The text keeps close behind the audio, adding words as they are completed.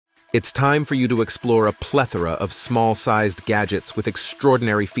It's time for you to explore a plethora of small-sized gadgets with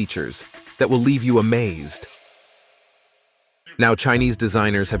extraordinary features that will leave you amazed. Now, Chinese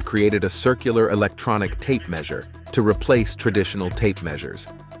designers have created a circular electronic tape measure to replace traditional tape measures.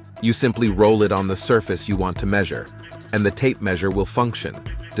 You simply roll it on the surface you want to measure, and the tape measure will function,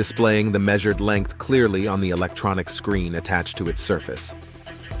 displaying the measured length clearly on the electronic screen attached to its surface.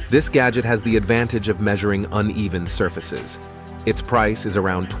 This gadget has the advantage of measuring uneven surfaces. Its price is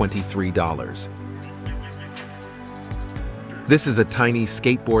around $23. This is a tiny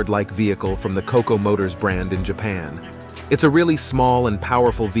skateboard-like vehicle from the Coco Motors brand in Japan. It's a really small and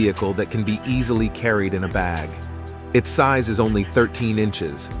powerful vehicle that can be easily carried in a bag. Its size is only 13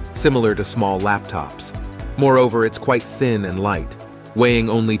 inches, similar to small laptops. Moreover, it's quite thin and light, weighing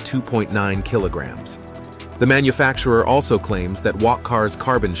only 2.9 kilograms. The manufacturer also claims that Walkcar's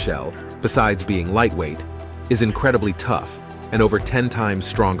carbon shell, besides being lightweight, is incredibly tough and over 10 times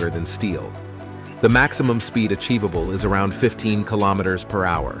stronger than steel. The maximum speed achievable is around 15 kilometers per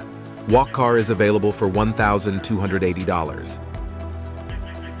hour. Walkcar is available for $1,280.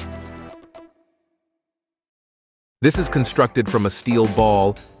 This is constructed from a steel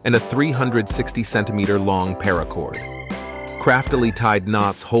ball and a 360-centimeter long paracord. Craftily tied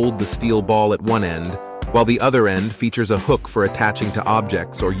knots hold the steel ball at one end, while the other end features a hook for attaching to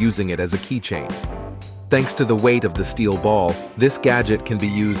objects or using it as a keychain. Thanks to the weight of the steel ball, this gadget can be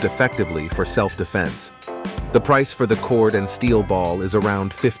used effectively for self-defense. The price for the cord and steel ball is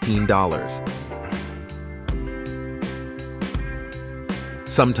around $15.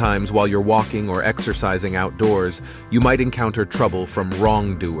 Sometimes, while you're walking or exercising outdoors, you might encounter trouble from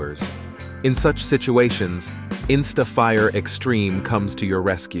wrongdoers. In such situations, InstaFire Extreme comes to your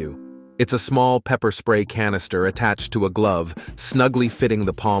rescue. It's a small pepper spray canister attached to a glove, snugly fitting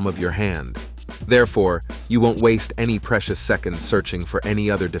the palm of your hand. Therefore, you won't waste any precious seconds searching for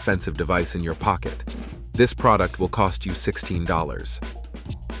any other defensive device in your pocket. This product will cost you $16.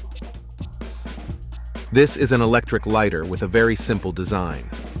 This is an electric lighter with a very simple design.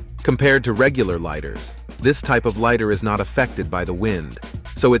 Compared to regular lighters, this type of lighter is not affected by the wind,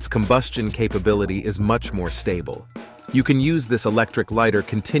 so its combustion capability is much more stable. You can use this electric lighter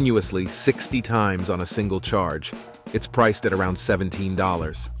continuously 60 times on a single charge. It's priced at around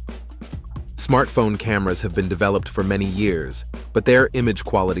 $17. Smartphone cameras have been developed for many years, but their image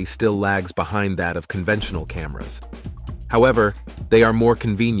quality still lags behind that of conventional cameras. However, they are more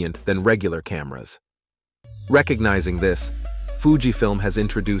convenient than regular cameras. Recognizing this, Fujifilm has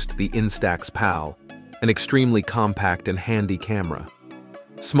introduced the Instax Pal, an extremely compact and handy camera.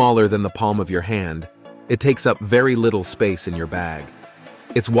 Smaller than the palm of your hand, it takes up very little space in your bag.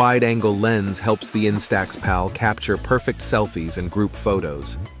 Its wide-angle lens helps the Instax Pal capture perfect selfies and group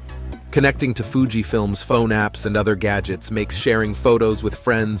photos. Connecting to Fujifilm's phone apps and other gadgets makes sharing photos with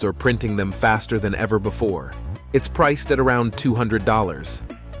friends or printing them faster than ever before. It's priced at around $200.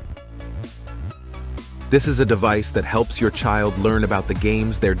 This is a device that helps your child learn about the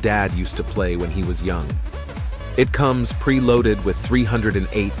games their dad used to play when he was young. It comes preloaded with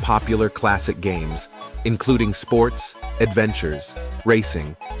 308 popular classic games, including sports, adventures,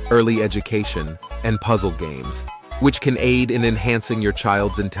 racing, early education, and puzzle games, which can aid in enhancing your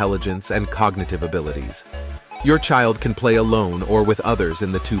child's intelligence and cognitive abilities. Your child can play alone or with others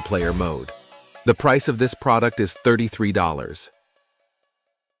in the two-player mode. The price of this product is $33.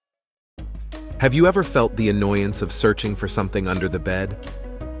 Have you ever felt the annoyance of searching for something under the bed?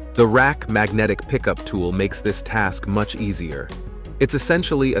 The Rack magnetic pickup tool makes this task much easier. It's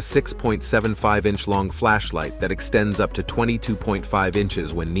essentially a 6.75-inch long flashlight that extends up to 22.5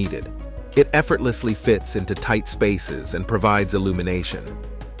 inches when needed. It effortlessly fits into tight spaces and provides illumination.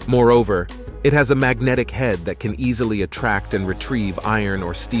 Moreover, it has a magnetic head that can easily attract and retrieve iron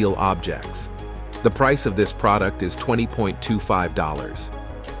or steel objects. The price of this product is $20.25.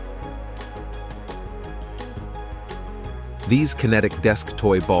 These kinetic desk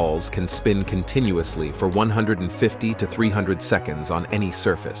toy balls can spin continuously for 150 to 300 seconds on any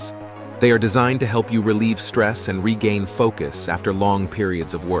surface. They are designed to help you relieve stress and regain focus after long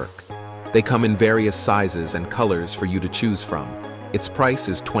periods of work. They come in various sizes and colors for you to choose from. Its price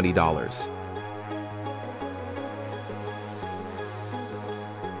is $20.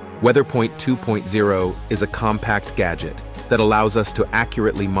 WeatherPoint 2.0 is a compact gadget that allows us to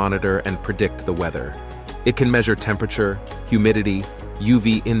accurately monitor and predict the weather. It can measure temperature, humidity,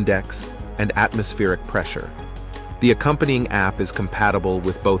 UV index, and atmospheric pressure. The accompanying app is compatible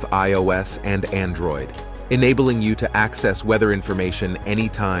with both iOS and Android, enabling you to access weather information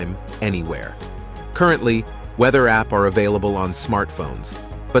anytime, anywhere. Currently, weather apps are available on smartphones,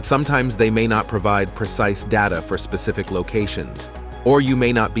 but sometimes they may not provide precise data for specific locations. or you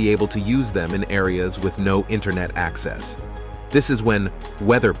may not be able to use them in areas with no internet access. This is when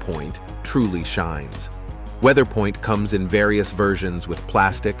WeatherPoint truly shines. WeatherPoint comes in various versions with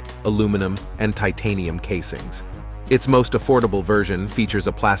plastic, aluminum, and titanium casings. Its most affordable version features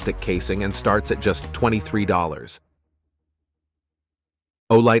a plastic casing and starts at just $23.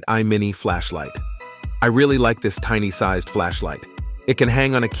 Olight iMini Flashlight. I really like this tiny-sized flashlight. It can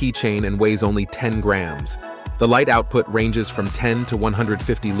hang on a keychain and weighs only 10 grams. The light output ranges from 10 to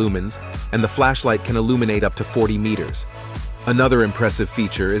 150 lumens, and the flashlight can illuminate up to 40 meters. Another impressive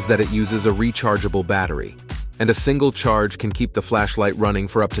feature is that it uses a rechargeable battery, and a single charge can keep the flashlight running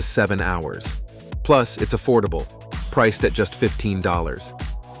for up to 7 hours. Plus, it's affordable, priced at just $15.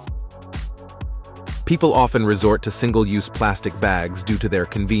 People often resort to single-use plastic bags due to their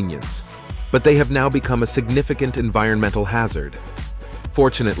convenience, but they have now become a significant environmental hazard.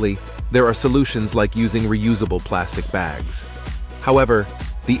 Fortunately, there are solutions like using reusable plastic bags. However,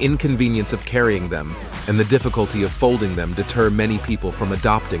 the inconvenience of carrying them and the difficulty of folding them deter many people from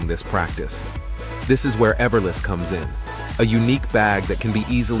adopting this practice. This is where Everless comes in, a unique bag that can be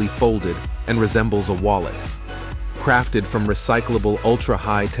easily folded and resembles a wallet. Crafted from recyclable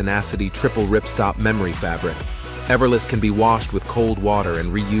ultra-high tenacity triple ripstop memory fabric, Everless can be washed with cold water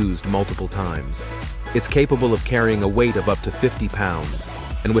and reused multiple times. It's capable of carrying a weight of up to 50 pounds,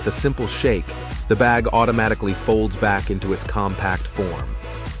 and with a simple shake, the bag automatically folds back into its compact form.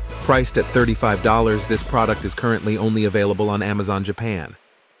 Priced at $35, this product is currently only available on Amazon Japan.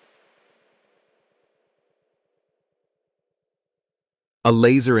 A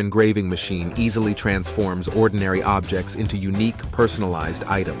laser engraving machine easily transforms ordinary objects into unique, personalized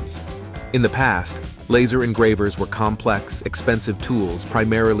items. In the past, laser engravers were complex, expensive tools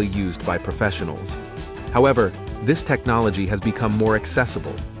primarily used by professionals. However, this technology has become more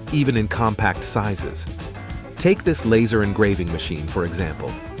accessible, even in compact sizes. Take this laser engraving machine, for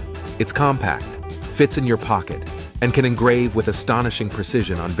example. It's compact, fits in your pocket, and can engrave with astonishing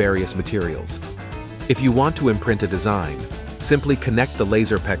precision on various materials. If you want to imprint a design, simply connect the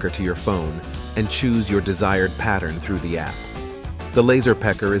laser pecker to your phone and choose your desired pattern through the app. The laser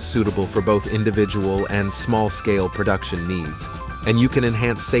pecker is suitable for both individual and small-scale production needs, and you can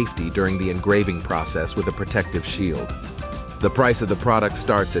enhance safety during the engraving process with a protective shield. The price of the product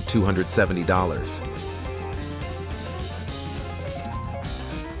starts at $270.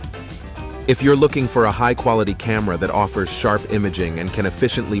 If you're looking for a high-quality camera that offers sharp imaging and can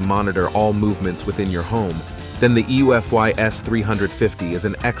efficiently monitor all movements within your home, then the EUFY S350 is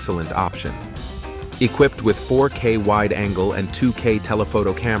an excellent option. Equipped with 4K wide-angle and 2K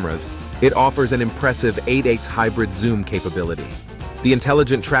telephoto cameras, it offers an impressive 8x hybrid zoom capability. The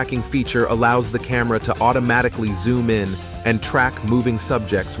intelligent tracking feature allows the camera to automatically zoom in and track moving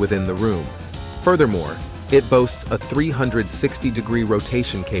subjects within the room. Furthermore, it boasts a 360-degree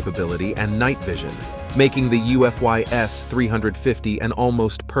rotation capability and night vision, making the EUFY S350 an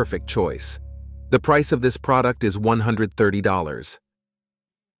almost perfect choice. The price of this product is $130.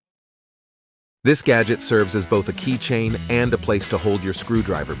 This gadget serves as both a keychain and a place to hold your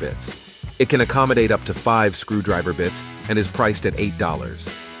screwdriver bits. It can accommodate up to 5 screwdriver bits and is priced at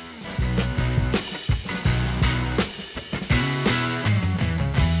 $8.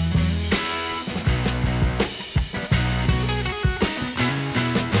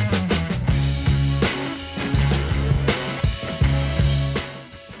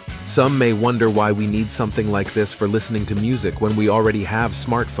 Some may wonder why we need something like this for listening to music when we already have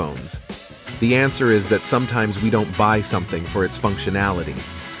smartphones. The answer is that sometimes we don't buy something for its functionality.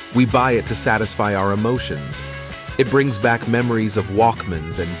 We buy it to satisfy our emotions. It brings back memories of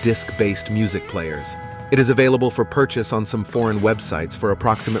Walkmans and disc-based music players. It is available for purchase on some foreign websites for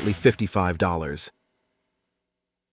approximately $55.